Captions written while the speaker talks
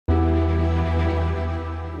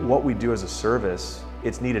what we do as a service,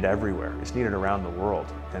 it's needed everywhere. It's needed around the world.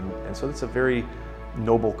 And so it's a very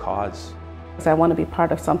noble cause. I want to be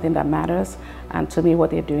part of something that matters, and to me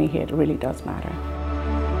what they're doing here, it really does matter.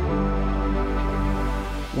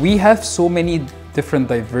 We have so many different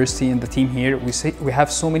diversity in the team here. We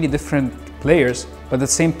have so many different players, but at the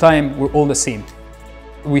same time, we're all the same.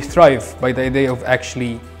 We thrive by the idea of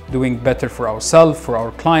actually doing better for ourselves, for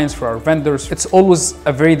our clients, for our vendors. It's always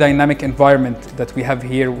a very dynamic environment that we have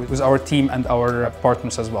here with our team and our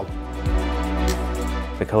partners as well.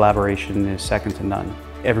 The collaboration is second to none.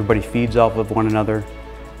 Everybody feeds off of one another.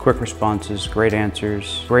 Quick responses, great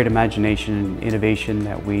answers, great imagination and innovation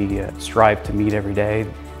that we strive to meet every day.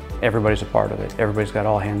 Everybody's a part of it. Everybody's got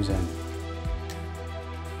all hands in.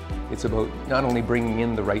 It's about not only bringing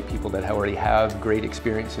in the right people that already have great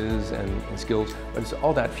experiences and skills, but it's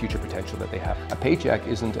all that future potential that they have. A paycheck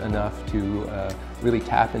isn't enough to really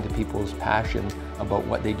tap into people's passion about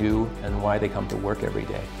what they do and why they come to work every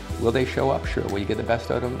day. Will they show up? Sure. Will you get the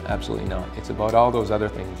best out of them? Absolutely not. It's about all those other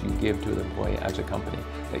things you give to the employee as a company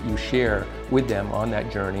that you share with them on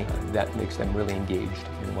that journey that makes them really engaged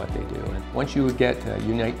in what they do. And once you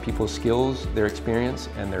unite people's skills, their experience,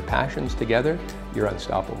 and their passions together, you're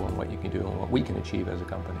unstoppable in what you can do and what we can achieve as a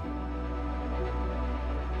company.